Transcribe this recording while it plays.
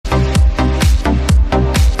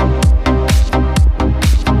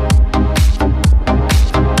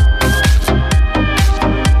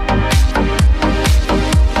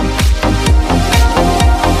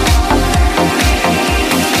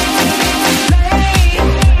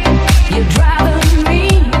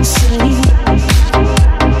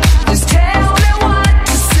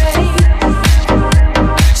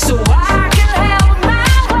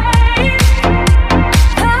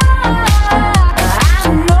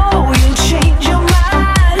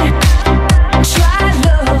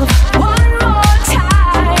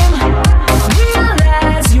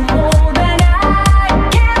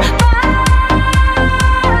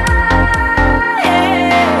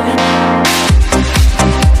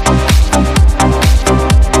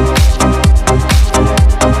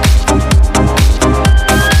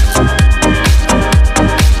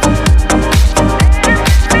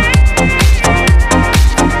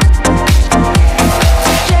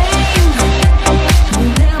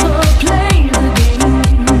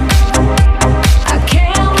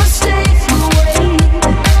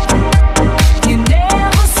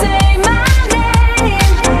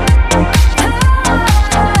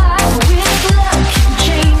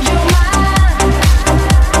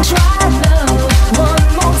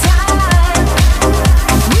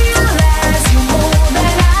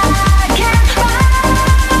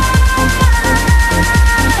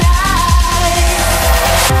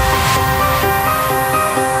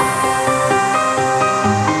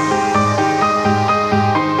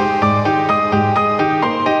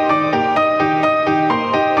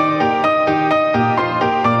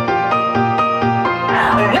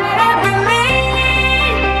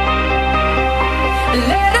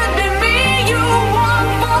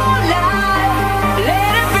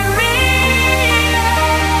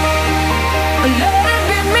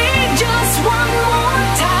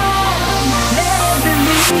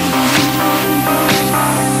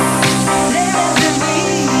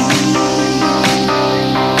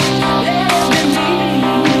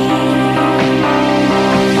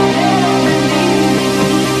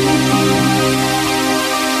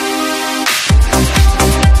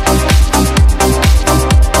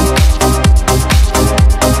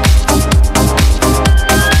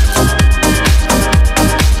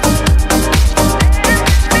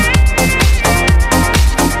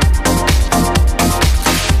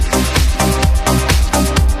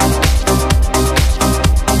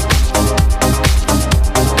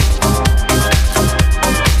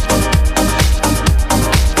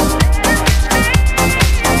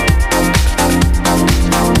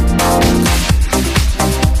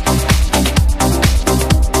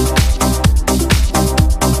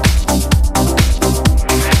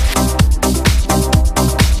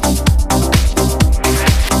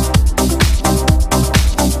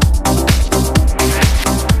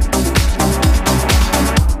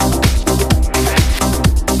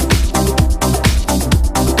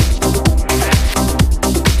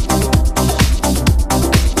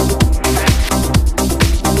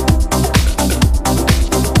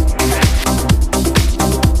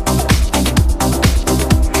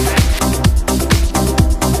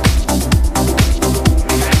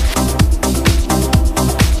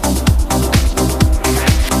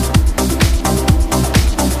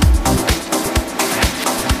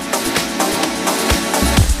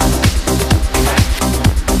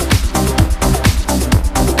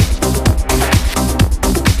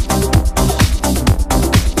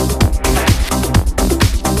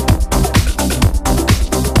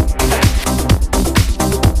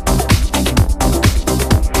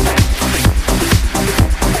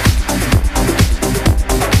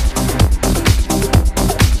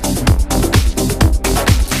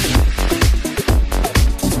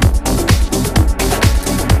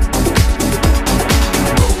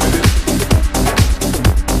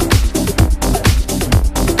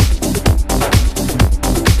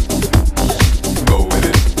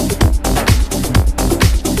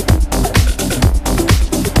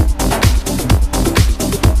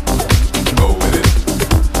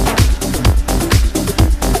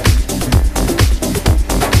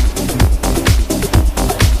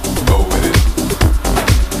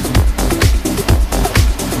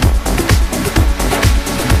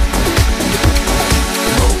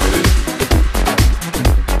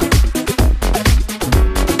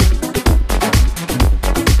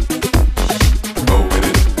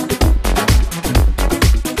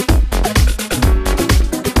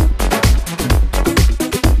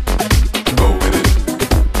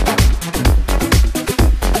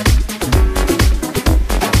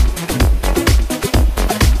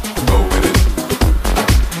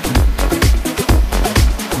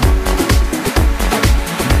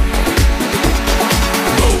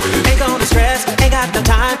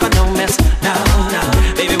this. No, no,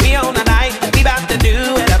 baby, we own the night. We about to do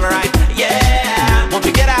whatever right. Yeah, won't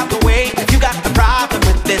you get out the way if you got a problem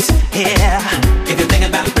with this? Yeah, if you're thinking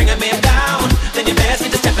about bringing me down, then you best be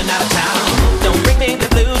just stepping out of town. Don't bring me the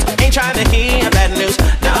blues, ain't trying to hear bad news.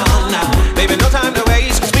 No, no, baby, no time to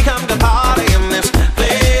waste, 'cause we come to party in this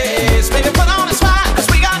place. Baby, put on a smile, 'cause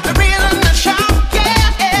we got the real in the shop. Yeah,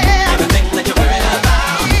 yeah. Everything that you're worried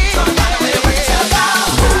about, so find a way to work yourself out.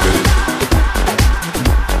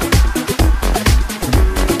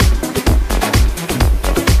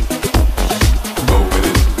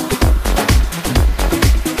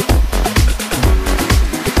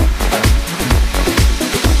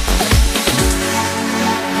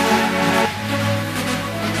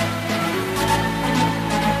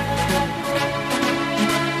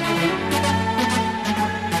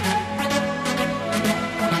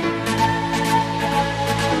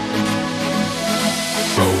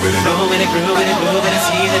 Groove it, move it,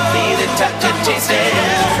 see it, feel it, touch it, taste it.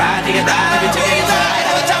 Try to get right every day is right.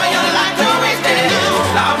 Every time of your life, don't waste it.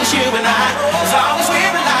 As long as you and I, as long as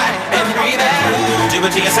we're alive and breathing, do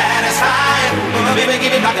it till you're satisfied. Baby,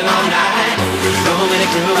 keep it rocking all night. Groove it,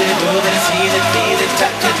 move it, see it, feel it,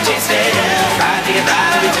 touch it, taste it. Try to get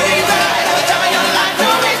right every day is right. Every time of your life,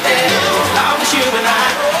 don't waste it. As long as you and I,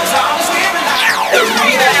 as long as we're alive and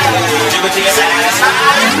breathing, do it till you're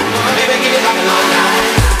satisfied.